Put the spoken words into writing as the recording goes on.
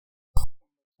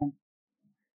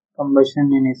Combustion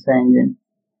in SI engine.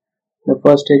 The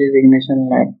first stage is ignition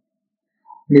lag.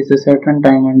 It is a certain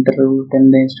time interval between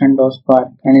the instant of spark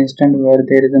and instant where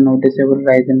there is a noticeable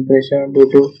rise in pressure due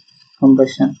to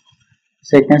combustion.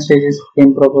 Second stage is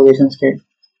flame propagation state.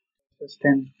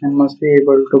 Sustain and must be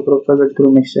able to propagate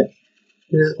through mixture.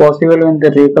 This is possible when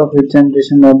the rate of heat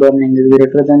generation or burning is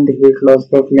greater than the heat loss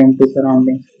by flame to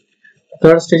surroundings.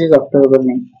 Third stage is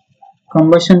afterburning.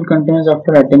 Combustion continues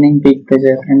after attaining peak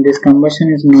pressure, and this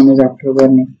combustion is known as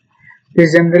afterburning.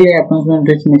 This generally happens when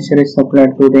rich mixture is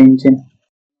supplied to the engine.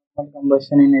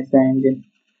 Combustion in SI engine.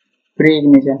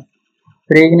 Pre-ignition.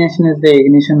 Pre-ignition is the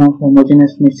ignition of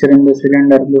homogeneous mixture in the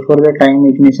cylinder before the time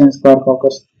ignition spark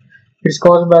occurs. It is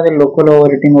caused by the local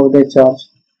overheating of the charge.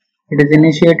 It is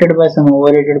initiated by some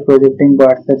overheated projecting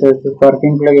parts such as the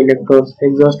sparking plug electrodes,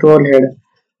 exhaust valve head,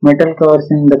 metal covers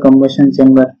in the combustion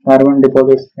chamber, carbon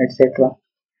deposits, etc.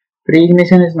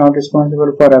 Pre-ignition is not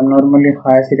responsible for abnormally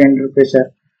high cylinder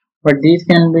pressure, but these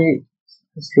can be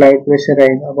slight pressure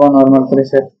rise above normal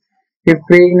pressure. If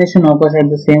pre-ignition occurs at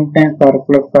the same time spark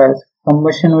plug fires,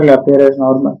 combustion will appear as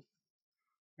normal.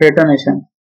 Detonation.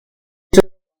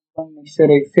 One mixture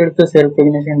exceeds the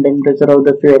self-ignition temperature of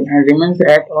the fuel and remains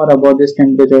at or above this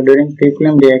temperature during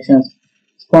pre-flame reactions.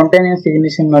 Spontaneous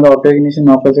ignition or auto-ignition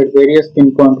occurs at various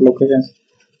pinpoint locations.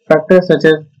 Factors such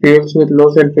as fuels with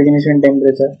low self-ignition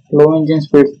temperature, low engine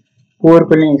speeds, poor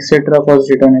cooling, etc. cause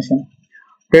detonation.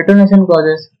 Detonation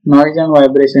causes noise and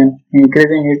vibration, increase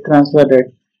in heat transfer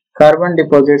rate, carbon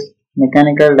deposits,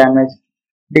 mechanical damage,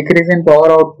 decrease in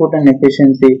power output and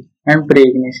efficiency, and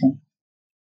pre-ignition.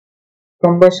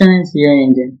 Combustion in CI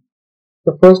engine.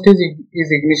 The first is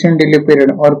ignition delay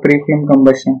period or pre-flame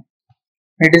combustion.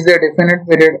 It is the definite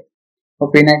period of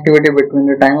inactivity between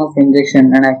the time of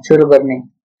injection and actual burning.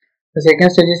 The second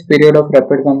stage is period of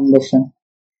rapid combustion,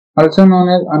 also known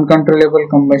as uncontrollable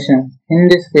combustion. In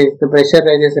this phase, the pressure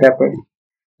rises rapidly.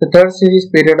 The third stage is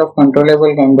period of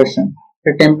controllable combustion.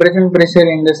 The temperature and pressure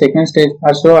in the second stage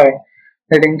are so high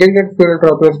that injected fuel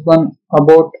droplets burn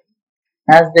about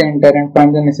as they enter and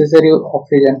find the necessary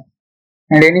oxygen,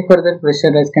 and any further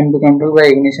pressure rise can be controlled by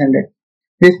ignition rate.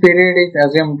 This period is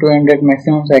assumed to end at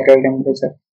maximum cycle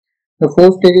temperature. The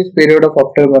fourth stage is period of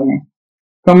afterburning.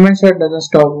 Combustion doesn't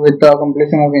stop with the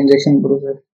completion of injection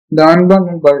process. The unburned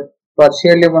and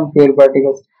partially burned fuel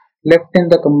particles left in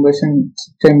the combustion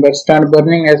chamber start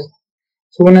burning as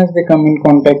soon as they come in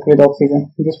contact with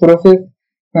oxygen. This process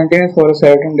continues for a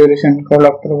certain duration called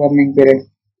afterburning period.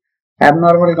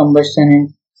 Abnormal combustion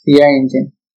in CI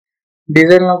engine.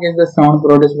 Diesel knock is the sound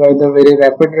produced by the very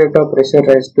rapid rate of pressure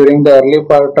rise during the early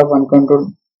part of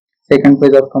uncontrolled second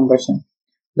phase of combustion.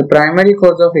 The primary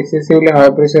cause of excessively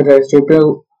high pressure rise due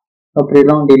to a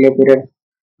prolonged delay period.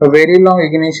 A very long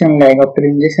ignition lag after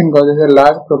injection causes a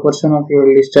large proportion of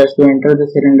fuel discharge to enter the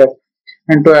cylinder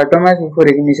and to atomize before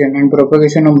ignition and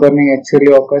propagation of burning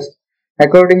actually occurs.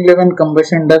 Accordingly, when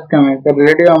combustion does commence, the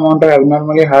relative amount of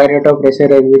abnormally high rate of pressure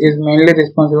rise, which is mainly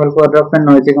responsible for rough and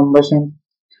noisy combustion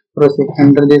process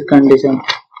under these conditions.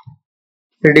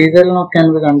 The diesel knock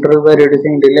can be controlled by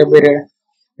reducing delay period.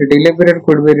 The delay period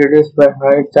could be reduced by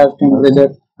high charge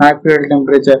temperature, high fuel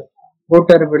temperature, good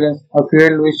turbulence, or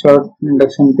fuel with short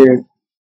induction period.